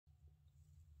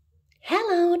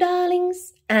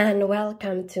and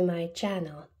welcome to my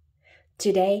channel.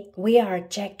 Today we are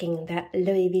checking the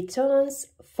Louis Vuitton's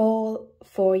Fall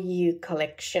For You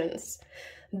collections.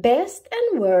 Best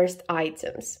and worst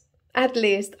items. At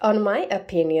least on my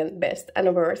opinion, best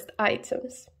and worst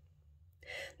items.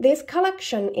 This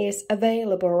collection is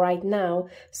available right now,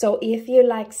 so if you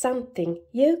like something,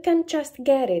 you can just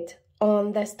get it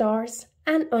on the stores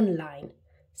and online.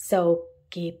 So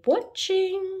keep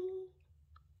watching!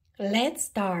 Let's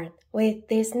start with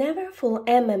this Neverfull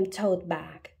tote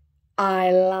bag. I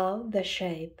love the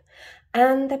shape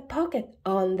and the pocket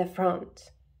on the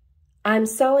front. I'm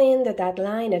so into that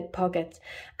lined pocket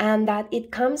and that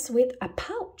it comes with a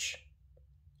pouch.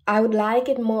 I would like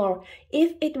it more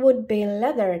if it would be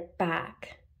leather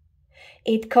bag.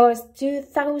 It costs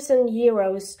 2,000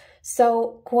 euros,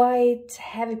 so quite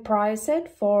heavy priced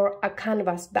for a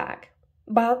canvas bag.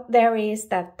 But there is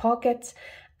that pocket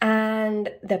and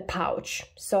the pouch,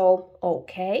 so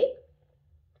okay.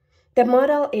 The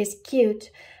model is cute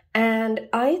and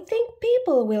I think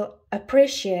people will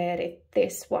appreciate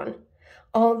this one,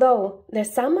 although the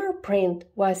summer print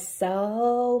was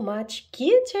so much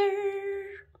cuter.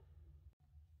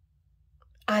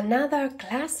 Another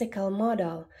classical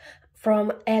model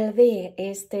from LV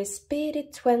is the Speedy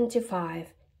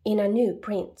 25 in a new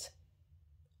print.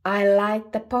 I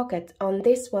like the pocket on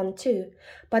this one too,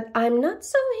 but I'm not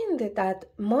so into that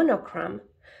monogram,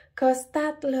 cause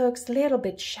that looks a little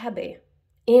bit shabby,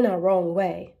 in a wrong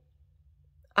way.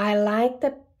 I like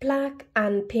the black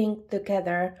and pink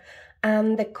together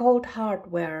and the gold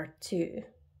hardware too.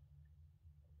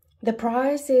 The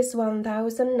price is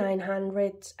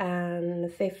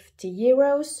 1,950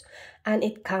 euros and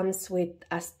it comes with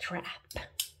a strap.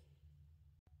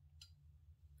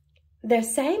 The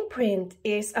same print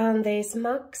is on this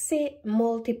Maxi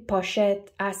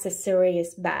multi-pochette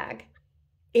accessories bag.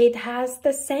 It has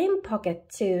the same pocket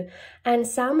too, and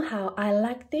somehow I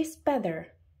like this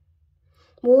better.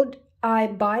 Would I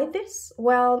buy this?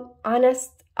 Well,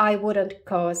 honest, I wouldn't,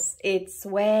 cause it's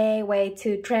way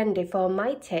too trendy for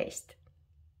my taste.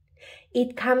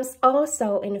 It comes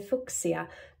also in fuchsia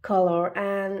color,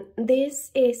 and this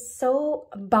is so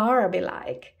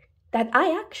Barbie-like that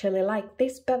I actually like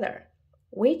this better.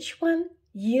 Which one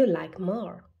you like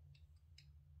more?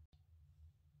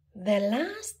 The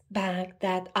last bag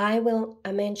that I will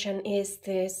mention is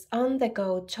this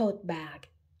on-the-go tote bag.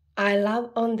 I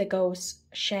love on-the-go's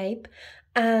shape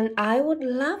and I would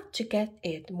love to get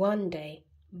it one day,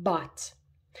 but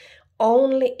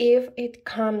only if it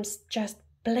comes just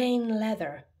plain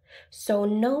leather, so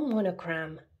no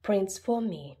monogram prints for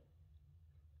me.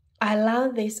 I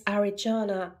love this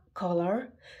Arizona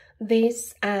color.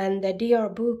 This and the Dior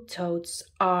book totes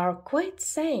are quite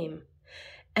same,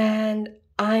 and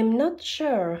I'm not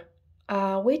sure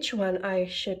which one I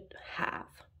should have.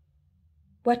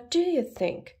 What do you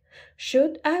think?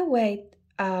 Should I wait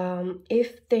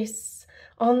if this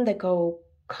on-the-go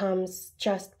comes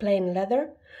just plain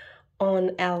leather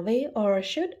on LV, or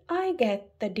should I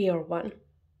get the Dior one?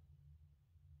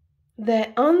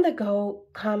 The on-the-go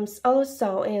comes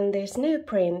also in this new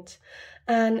print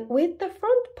and with the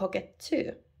front pocket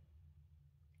too.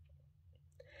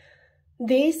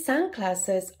 These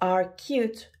sunglasses are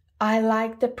cute. I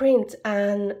like the print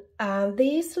and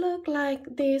these look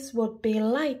like these would be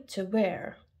light to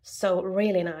wear, so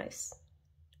really nice.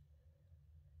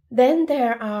 Then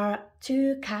there are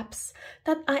two caps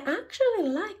that I actually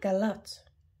like a lot.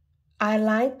 I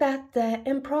like that the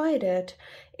embroidered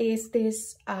is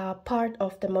this part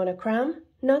of the monogram,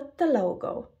 not the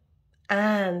logo.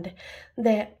 And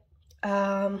the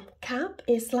cap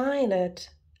is lined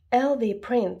LV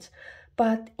print,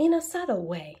 but in a subtle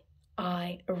way.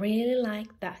 I really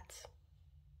like that.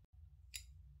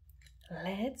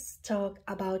 Let's talk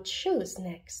about shoes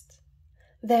next.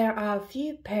 There are a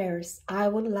few pairs I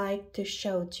would like to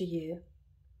show to you.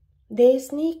 These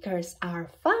sneakers are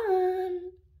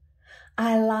fun.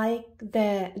 I like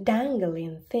the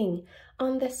dangling thing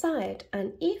on the side,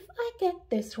 and if I get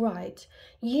this right,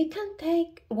 you can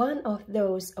take one of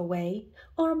those away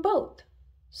or both.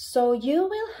 So you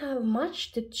will have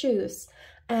much to choose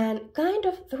and kind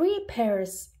of 3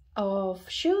 pairs of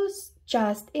shoes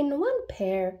just in one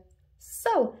pair.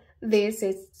 So this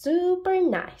is super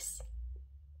nice.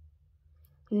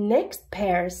 Next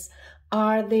pairs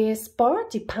are the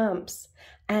sporty pumps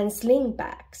and sling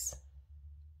bags.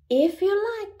 If you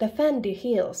like the Fendi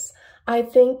heels, I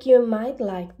think you might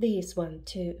like these one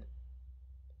too.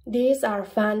 These are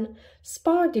fun,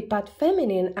 sporty but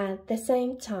feminine at the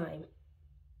same time.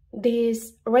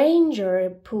 These Ranger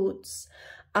boots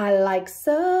I like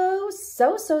so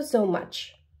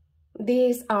much.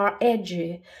 These are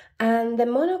edgy and the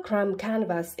monogram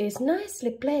canvas is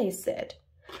nicely placed.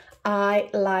 I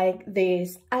like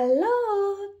this a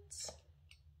lot.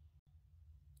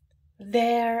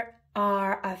 There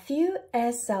are a few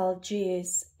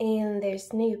SLGs in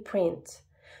this new print.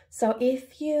 So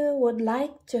if you would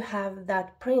like to have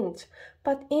that print,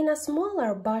 but in a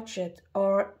smaller budget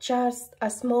or just a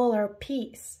smaller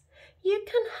piece, you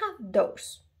can have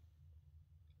those.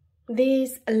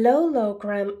 These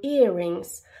low-gram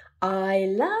earrings I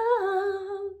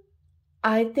love.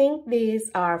 I think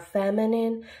these are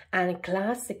feminine and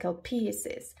classical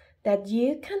pieces that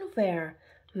you can wear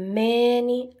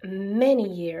many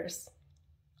years.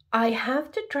 I have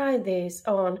to try this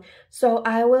on, so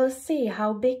I will see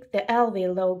how big the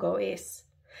LV logo is.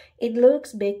 It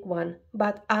looks big one,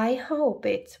 but I hope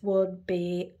it would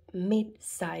be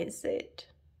mid-sized.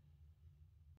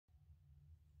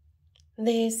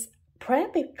 This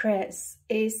preppy dress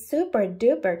is super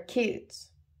duper cute,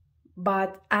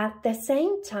 but at the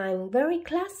same time very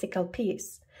classical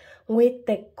piece with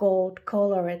the gold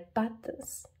colored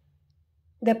buttons.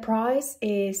 The price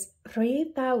is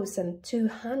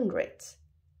 3,200.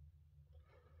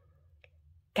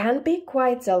 Can be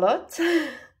quite a lot.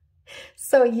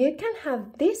 So you can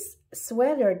have this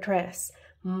sweater dress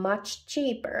much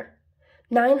cheaper,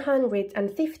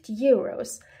 950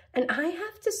 euros. And I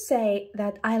have to say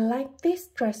that I like this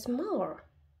dress more.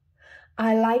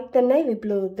 I like the navy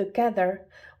blue together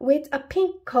with a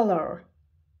pink color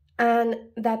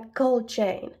and that gold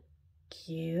chain.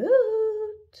 Cute!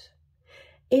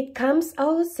 It comes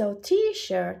also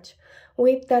t-shirt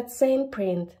with that same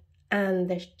print and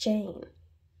the chain.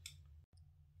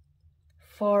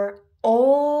 For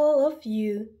all of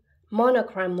you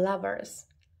monogram lovers,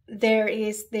 there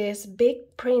is this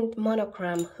big print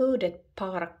monogram hooded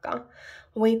parka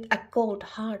with a gold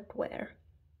hardware.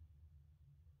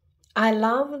 I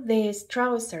love these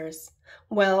trousers.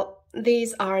 Well,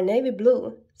 these are navy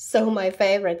blue, so my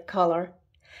favorite color.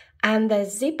 And the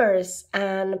zippers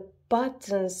and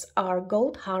buttons are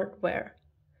gold hardware.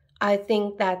 I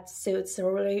think that suits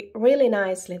really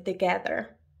nicely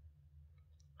together.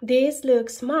 These look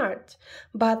smart,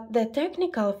 but the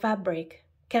technical fabric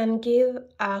can give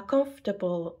a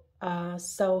comfortable,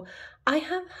 so I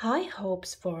have high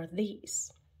hopes for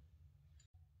these.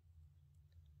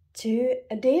 Two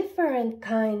different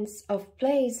kinds of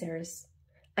blazers,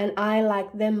 and I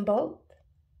like them both.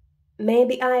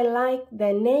 Maybe I like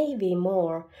the navy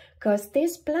more, cause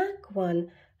this black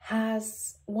one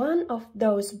has one of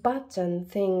those button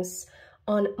things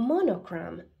on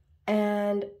monogram,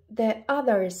 and the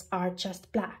others are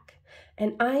just black,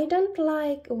 and I don't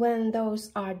like when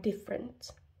those are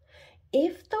different.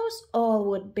 If those all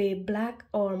would be black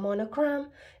or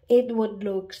monogram, it would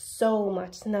look so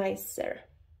much nicer.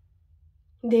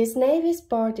 This navy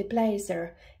sporty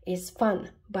blazer is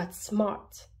fun but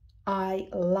smart. I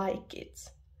like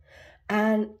it.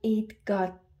 And it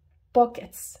got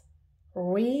pockets.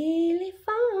 Really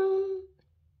fun.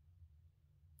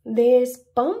 This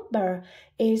bumper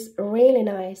is really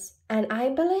nice and I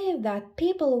believe that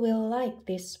people will like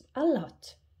this a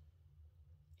lot.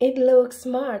 It looks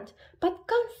smart but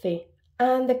comfy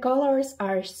and the colors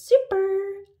are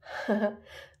super.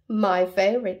 My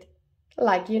favorite,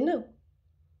 like you know.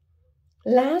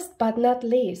 Last but not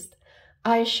least,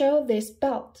 I show this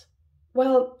belt.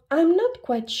 Well, I'm not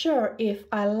quite sure if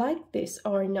I like this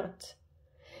or not.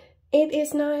 It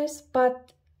is nice,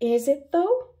 but is it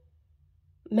though?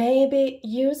 Maybe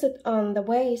use it on the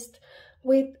waist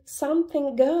with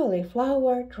something girly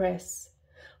flower dress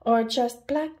or just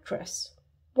black dress.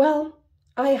 Well,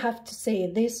 I have to say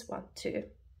this one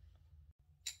too.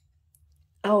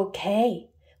 Okay,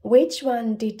 which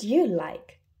one did you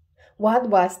like? What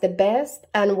was the best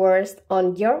and worst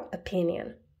on your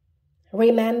opinion?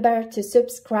 Remember to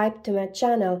subscribe to my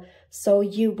channel so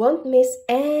you won't miss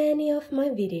any of my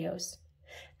videos.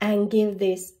 And give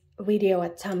this video a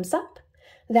thumbs up.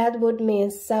 That would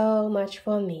mean so much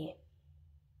for me.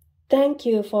 Thank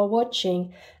you for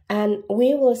watching and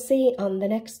we will see on the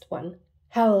next one.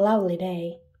 Have a lovely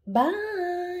day. Bye!